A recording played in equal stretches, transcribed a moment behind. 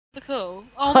Cool.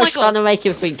 Oh I my was trying god. to make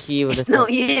him think you were It's the not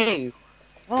you.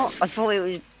 What? I thought it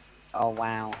was. Oh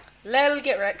wow. Lel,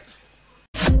 get wrecked.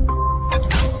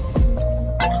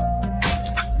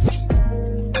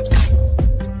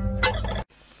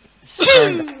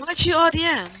 So, Why'd you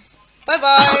RDM? Bye I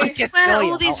bye. just Where saw all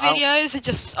you. these videos are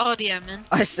just RDMing.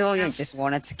 I saw you. Just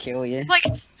wanted to kill you. Like,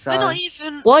 So we're not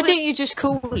even. Why we're- don't you just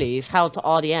call these how to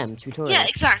RDM tutorial? Yeah,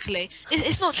 exactly.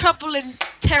 It's not trouble in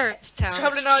terrorist towns.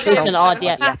 Trouble in Who RDM. can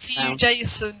RDM? Matthew,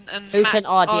 Jason, and Who Max can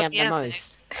RDM the RDMing.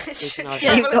 most? Who can RDM?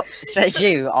 Yeah. you got, said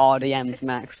you RDM'd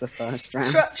Max the first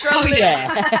round. Oh Trouble in. yeah.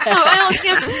 No, I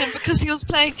RDM'd him because he was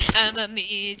playing and I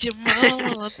need you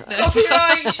more than ever.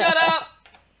 Copyright, shut up.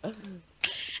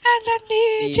 And I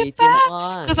need you Need back.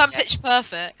 one. Because I'm pitch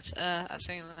perfect at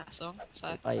singing that song.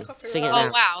 So. Wait, sing it Oh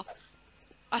now. wow.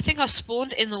 I think I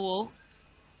spawned in the wall.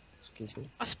 Excuse me.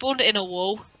 I spawned in a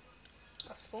wall.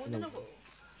 I spawned in a wall.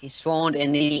 He spawned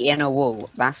in the inner wall.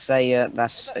 That's a glitch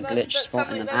That's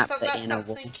spot in the something- map. that's The inner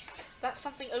wall. That's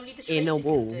something only the traitor Inner can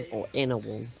wall do. or inner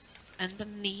wall. And I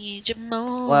need you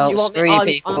more. Well, You want me- screw you I'm-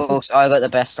 people. I got the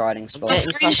best riding my spot.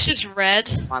 getting screen's crusty. just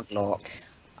red. My Glock.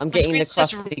 I'm My getting the screen's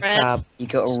just crusty red. crab. You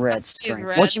got a red It's screen.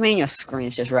 red. What do you mean your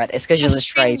screen's just red? It's because you're My the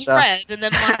screen's traitor. red, and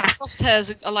then my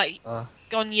crosshairs are like Uh.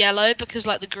 gone yellow because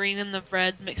like the green and the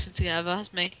red mixing together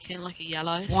is making like a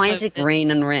yellow. Why So is it weird.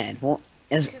 green and red? What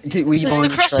is? Because Were you Because the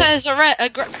buying a traitor? crosshairs are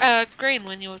red, green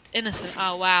when you're innocent.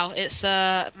 Oh wow, it's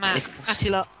Matty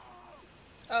lot.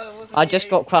 Oh, it wasn't I just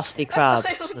you. got crusty crab.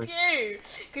 I thought it was you.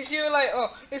 Because you were like,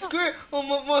 oh, it's green. Oh,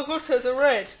 my crosshairs are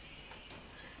red.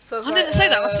 So I was I like, didn't say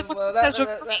that, I said my well, crosshairs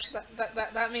were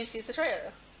that means he's the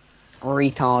traitor.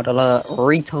 Retard alert!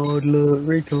 Retard alert!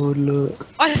 Retard alert!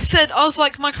 I was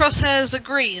like, my crosshairs are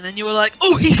green, and you were like,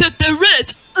 oh, he said they're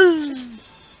red. And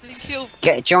you killed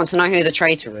Do you want to know who the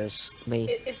traitor is? Me.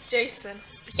 It's Jason.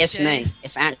 It's me.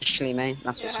 It's actually me.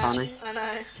 That's what's Yeah, funny. I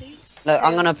know. Look,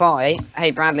 I'm gonna buy.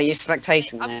 Hey Bradley, you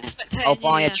spectating I'm there? spectating. I'll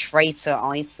buy yeah. a traitor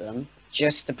item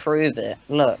just to prove it.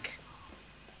 Look,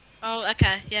 Oh,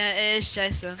 okay. Yeah, it is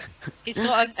Jason. He's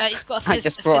got a I just brought a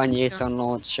physical Newton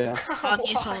launcher gun. Oh,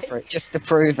 Newton. Why? for it, just to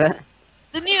prove it.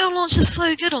 The Newton launch is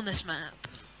so good on this map.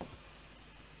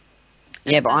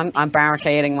 Yeah, but I'm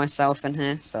barricading myself in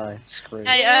here, so screw it.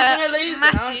 Hey, You're gonna lose it,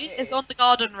 aren't Matthew you? is on the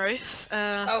garden roof.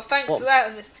 Oh, thanks What? for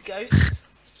that, Mr. Ghost.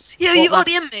 Yeah, what you map-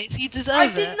 RDM me, so you I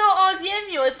deserve did it. not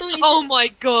RDM you. I thought you Oh said my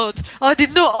god, I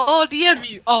did not RDM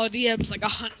you. RDM's like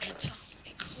 100 times.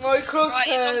 my crosshairs Right,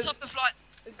 he's on top of like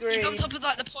are green. he's on top of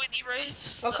like the pointy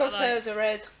roofs. My that are, like, crosshairs are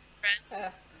red.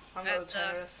 red. I'm not a And,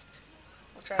 terrorist.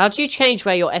 How do you change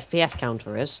where your FPS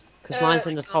counter is? Because mine's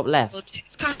in the top left.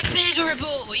 It's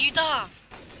configurable. Are you dumb?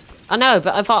 I know,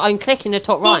 but if I'm clicking the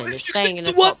top right, it's staying in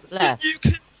the top left.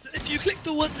 If you click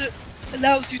the one that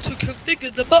allows you to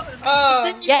configure the button.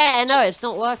 Oh, Yeah, no, it's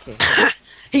not working.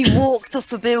 He walked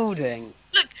off a building.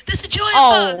 Look, there's a giant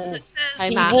Oh. button that says. Hey,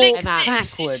 He Matt, walked hey, Matt.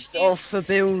 backwards off a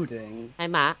building. Hey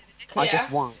Matt, I Yeah. just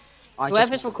won.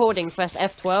 whoever's recording, press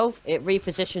F12. It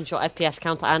repositions your FPS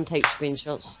counter and takes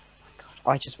screenshots.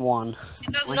 I just won.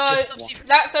 It doesn't I just stop you from.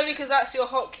 that's only because that's your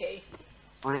hotkey.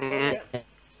 I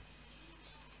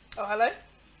Oh, hello?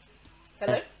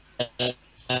 Hello?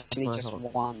 actually just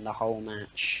won the whole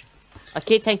match. I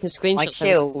keep taking screenshots. I every time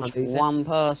killed I move it. one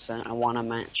person and won a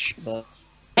match, but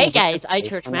Hey guys, for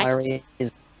ichurchmax. no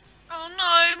reason. Oh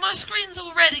no, my screen's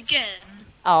all red again.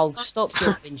 Oh, stop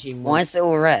your binging. Why is it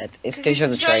all red? It's because you're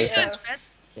the Because he's a traitor. traitor. It's red.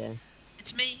 Yeah.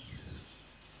 It's me.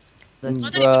 That's- I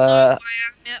don't even know who I am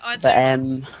yet. I The don't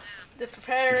M, They're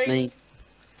preparing. it's me.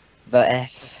 The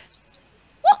F.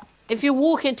 If you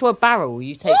walk into a barrel,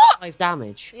 you take 5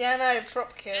 damage. Yeah, no,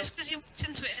 prop kill. It's because you walked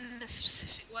into it in a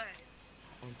specific way.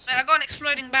 Like, I got an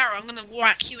exploding barrel. I'm gonna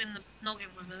whack you in the noggin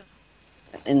with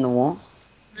it. In the what?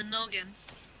 The noggin.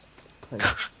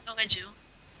 Nigel.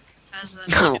 As a.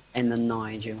 Oh, in the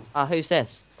Nigel. Who's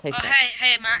this? Taste Oh it.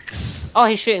 hey Max. Oh,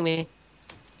 he's shooting me.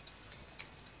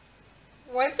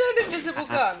 Why is there an invisible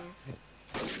gun?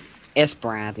 It's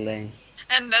Bradley.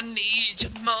 And I need you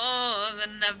more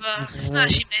than ever. It's not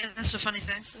actually me. That's the funny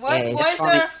thing. Why, Yeah, why it's is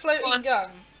funny. there a floating One. gun?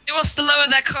 It wants to lower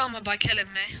their karma by killing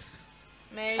me.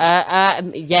 Me.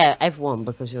 Yeah, everyone,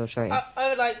 because you're a traitor. I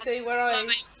would like to. Where are I you?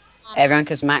 mean, Everyone,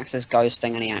 because Max is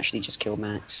ghosting and he actually just killed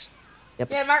Max.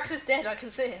 Yeah, Max is dead. I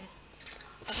can see him.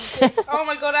 I can see him. Oh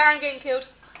my god, I am getting killed.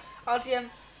 RDM.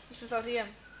 This is RDM.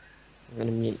 I'm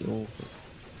gonna mute you all.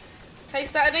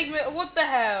 Taste that enigma. What the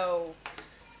hell?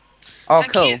 Oh,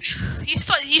 thank cool.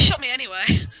 You shot me anyway.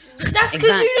 That's because you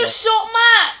Exactly. just shot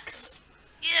Max.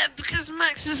 Yeah, because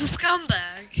Max is a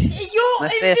scumbag. You're No,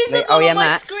 seriously. invisible Oh, yeah, on my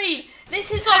Matt. screen. This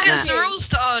is It's not against the hacking. rules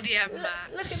to RDM, Look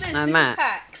Max. at this. No, this Matt. is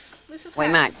hacks. This is Wait,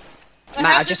 hacks. Matt,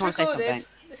 I have just this want to say recorded. something.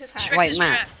 This is hacked. Shrek Wait, is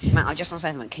Matt. Shrek. Matt, I just want to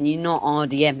say something. Can you not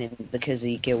RDM him because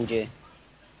he killed you?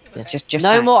 Yeah, Okay. just No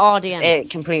say. more RDM. It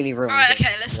completely ruins Alright, it.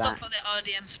 okay, let's That. stop on the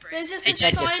RDM spree. There's just Hey, a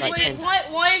Jake, just like sideways. him.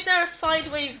 Why is there a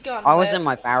sideways gun? I was where- in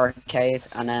my barricade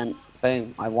and then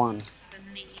boom, I won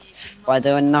the need to by know.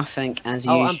 doing nothing as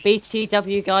Oh, and usual.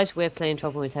 BTW guys, we're playing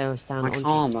Trouble with Terrorists down My on.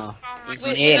 karma Oh my is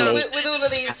God, nearly with all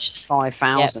of these.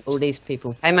 5,000. Yeah, all these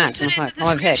people. Hey Matt, Put it in the come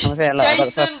over here, come over here. Look, I got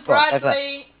the Jason, first spot over there.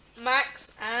 Bradley,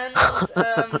 Max, and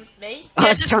me. I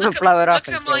was just trying to look blow it up Look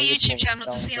and at my kill you YouTube before channel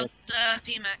to it see how started.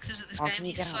 derpy Max is at this Oh, game. can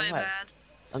you He's get so out of the way?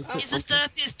 bad. I'm He's as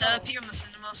derpy as derpy on the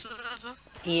cinema server.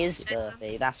 He is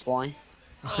dirty, that's why.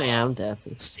 I am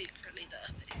derpy. Secretly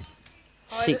derpy. Oh, I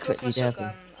just lost Secretly my derpy.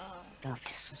 shotgun. Oh.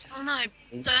 Derpy's such a Oh no,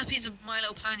 He's- Derpy's a My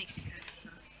Little Pony character.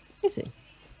 Is he?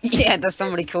 Yeah, there's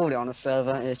somebody called it on a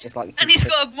server. It's just like. And he's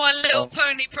got a My Little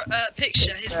Pony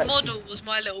picture. His Exactly. model was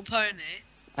My Little Pony.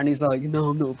 And he's like, no,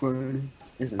 I'm not a brony.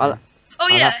 Isn't I- it? Oh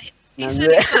I yeah, he No,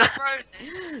 said he's got a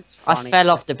brony. It's I funny. fell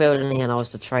off the building and I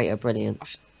was the traitor.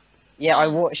 Brilliant. Yeah, I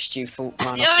watched you fall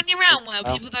run The off only round where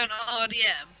well. people don't know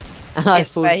RDM. And I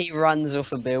It's where thought, he runs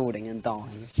off a building and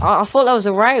dies. I thought that was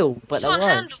a rail, but You there can't was.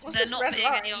 handle What's there this not red being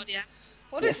line? any RDM.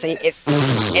 What Yeah, is see, this?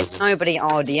 if nobody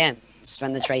RDMs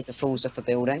when the traitor falls off a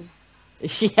building,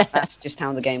 Yeah. that's just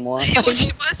how the game works. You're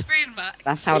watching my screen, Max.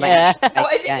 That's how they Yeah. actually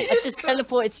Why make did the you game. I just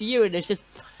teleported to you and it's just.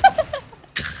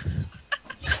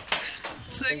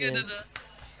 So good at it.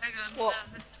 Hang on, What?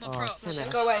 this is my Oh, props. 10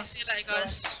 Go away. See you later,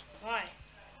 guys. Why?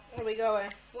 Where are we going?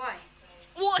 Why?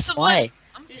 What's the Why?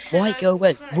 I'm You said Why I go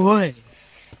away? was right. Why?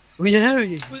 Where are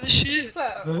you? with the shit.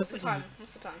 What's the time?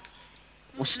 What's the time?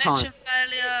 What's the Connection time?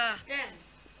 failure. Then.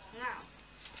 Now.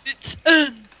 It's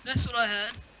That's what I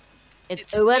heard. It's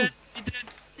Owen.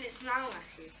 It's now,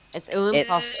 Matthew. It's Owen It's-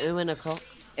 past Owen o'clock.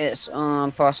 It's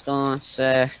Pastor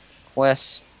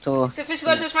Sequestro. It's official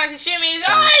ichurchmax. He's shooting me.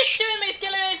 Oh, he's shooting me. He's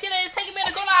killing me. He's killing me. He's taking me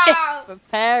in the corner. It's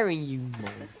preparing you,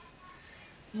 man.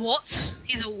 What?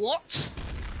 He's a what?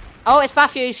 Oh, it's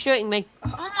Matthew who's shooting me. Oh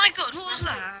my god, what was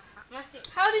that? Matthew.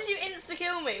 How did you insta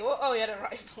kill me? What? Oh, you had a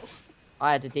rifle.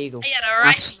 I had a deagle. He had a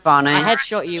That's right. funny. I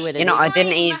headshot you with it. You know, I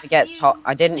didn't even get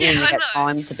I didn't Yeah, even I get know.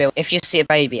 time to build. If you see a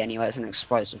baby anywhere, it's an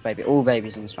explosive baby. All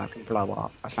babies in this map can blow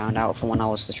up. I found out from when I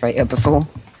was the traitor before.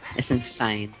 It's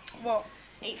insane. What?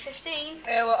 8:15.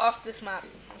 Yeah, well, after this map.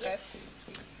 Okay.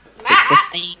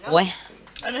 15, boy.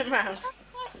 I'm in rounds.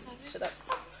 Shut up.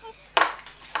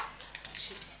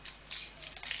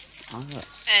 Oh,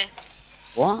 Hey.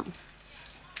 what?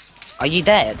 Are you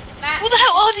dead? What the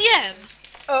hell, RDM?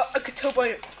 I could tell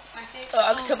by. Matthew.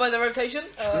 I could tell by the rotation.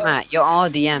 Matt, you're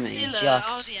RDMing Zilla,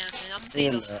 just. RDM, I'm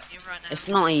Zilla. DDoSing you right now. It's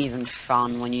not even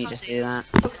fun when you just do that.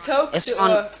 I could tell. It's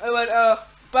fun. I went,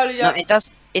 badly No, up.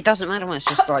 it doesn't matter when it's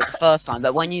just like the first time,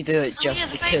 but when you do it just Oh,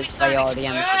 yeah, the because baby's they don't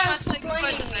RDM. explode. I tried to explode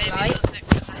explaining, the baby, right? that was next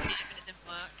to Matthew, but it didn't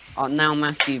work. Oh, now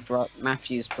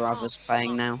Matthew's brother's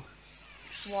playing now.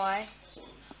 Why?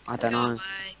 I don't Go know. away,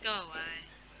 go away.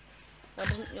 Why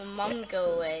didn't your mum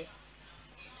go away?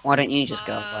 Why don't you just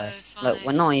go Oh, away? fine. Look,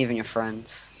 we're not even your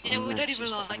friends. Yeah, We're we don't Matthew's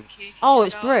even like friends. you. Oh,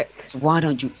 it's Go. Brick. So why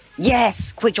don't you?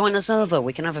 Yes, quick, join the server.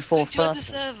 We can have a fourth Join the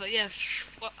person. server, yeah.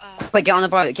 What, Quick, get on the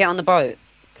boat. Get on the boat.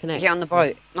 Connect. Get on the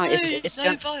boat. No, no, it's no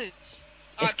gonna. votes.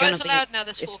 it's Alright, gonna votes be- allowed now,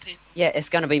 there's it's- 4 people. Yeah, it's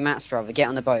gonna be Matt's brother. Get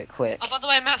on the boat, quick. Oh, by the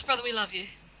way, Matt's brother, we love you.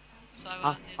 So,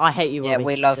 I hate you, Yeah, Robbie.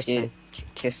 we love Just you. saying.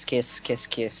 Kiss, kiss, kiss,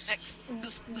 kiss.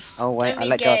 Next. Oh wait, Don't I be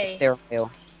let go of gay. the steering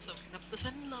wheel. Soaking up the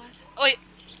sunlight. Oh wait,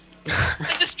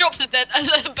 I just dropped a dead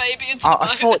baby into Oh, the I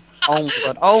boat. thought. Oh my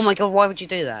god. Oh my god. Why would you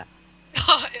do that?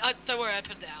 Don't worry, I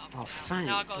put it out. Oh, thank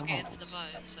Now I gotta God. get into the boat,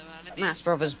 so let me... Matt's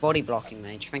brother's body blocking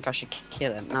me. Do you think I should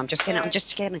kill him? No, I'm just kidding. I'm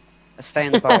just kidding. Let's stay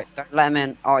in the boat. Don't let him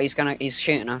in. Oh, he's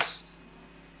shooting us.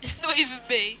 It's not even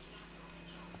me.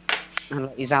 And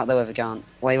look, he's out there with a gun.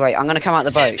 Wait. I'm gonna come out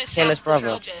the Let's boat. get Mr. Kill his brother.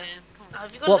 Soldier here. Come on.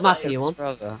 Have you got What the map boat? are you His on?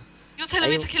 brother. You're telling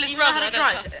me to kill his Do you know brother, how I to don't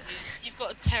drive trust it? you. You've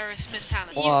got a terrorist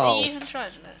mentality. Whoa. Are you even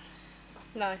driving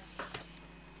it? No.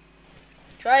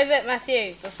 Drive it,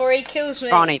 Matthew, before he kills It's me.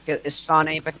 funny. It's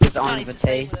funny because I I'm need the to T.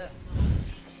 save it.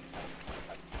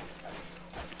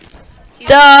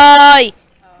 Die!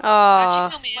 How'd Oh.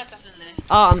 you kill me instantly?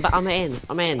 Oh, I'm in.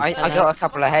 I'm in. I got a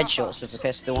couple of headshots with the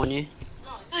pistol on you.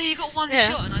 No, you got one Yeah.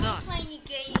 shot and I died.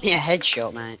 Yeah,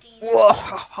 headshot, mate.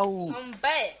 Whoa. I'm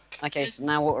back. Okay, so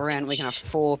now what we're in, we can have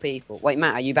 4 people. Wait,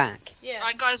 Matt, are you back? Yeah.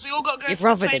 Right, guys, we all got to go. Your to the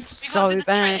brother same- did we so gotta do the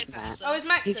bad, traitor Matt. tester. Oh, is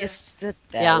Max He here? just stood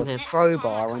there Yeah, I'm with a here.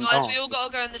 crowbar and Guys, died. we all got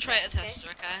to go in the traitor tester,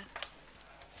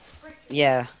 okay?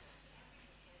 Yeah.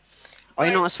 Oh,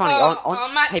 you know what's funny?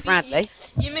 Max, Hey, Bradley.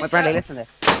 You missed Wait, Bradley, out. listen to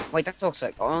this. Wait, don't talk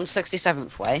so. On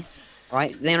 67th way,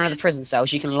 right? You know the prison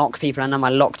cells, you can lock people, and then I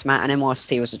locked Matt, and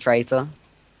NYST was a traitor.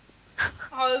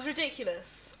 Oh, it was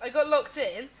ridiculous. I got locked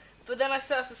in, but then I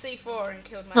set up a C4 and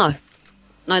killed Max. No.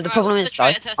 No, the Right, problem what's is, the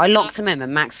though, traitor I tester? locked him in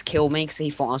and Max killed me because he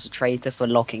thought I was a traitor for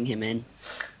locking him in.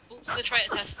 Oh, the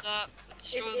traitor tester.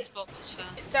 Destroy It- these boxes first.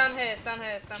 It's down here, it's down here,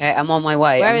 it's down Okay, here. I'm on my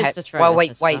way. Where I'm is he- the traitor Well, wait,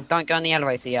 tester? wait, don't go in the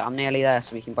elevator yet. I'm nearly there,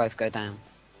 so we can both go down.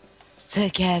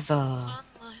 Together. Sunlight.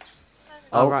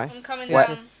 Oh, right. I'm coming What?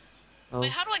 down. Oh.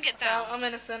 Wait, how do I get No, down? I'm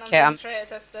innocent. I'm Okay, in I'm- the traitor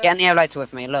tester. Get in the elevator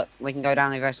with me. Look, we can go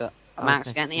down the elevator. Max,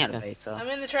 Okay, get in the okay. elevator. I'm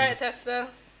in the traitor tester.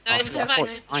 No, it's see, because I thought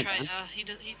Max is the I traitor. can. He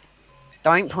does. He,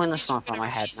 Don't point the sniper on my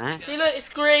head, Max. See, look, it's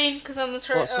green because I'm the What's-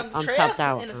 traitor. I'm traitor. tapped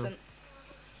out. Innocent.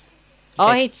 Oh,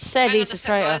 Okay. he said hang on he's a sec,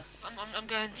 traitor. guys. I'm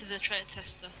going to the traitor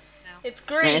tester now. It's Now,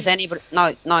 green. is anybody?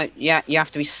 No, no. Yeah, you have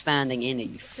to be standing in it.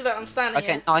 You See, look, I'm standing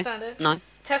Okay, here. no, Stand here. no.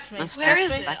 Test me. That's- Where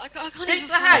Test is me. it? I can't See even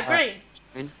the find hat, it.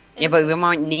 green. Yeah, but we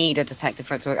might need a detective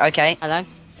for it to work. Okay. Hello?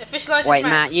 Official Wait, Max.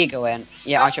 Matt, you go in.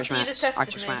 Yeah, Oh, I trust you Max. just I tested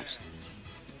trust me. Max.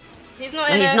 He's not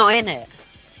No, in he's it. not in it.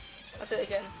 I'll do it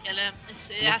again. Yeah,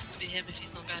 it has to be him if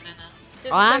he's not going in there.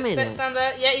 Just I am in it. stand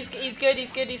there. Yeah, he's good,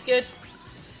 he's good, he's good.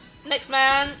 Next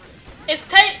man. It's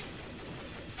Tate!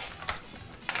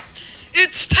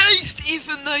 It's taste,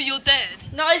 even though you're dead.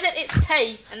 No, I said it's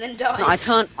Tate and then died. No,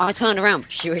 I turned around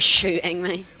because you were shooting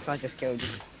me, so I just killed you.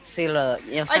 See, look,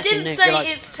 you're such I didn't a noob. say You're like,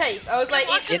 it's Tate. I was like,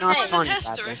 I it's You're could not have Tate. been the funny,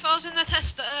 tester. Bradley. If I was in the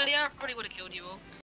tester earlier, I probably would have killed you all.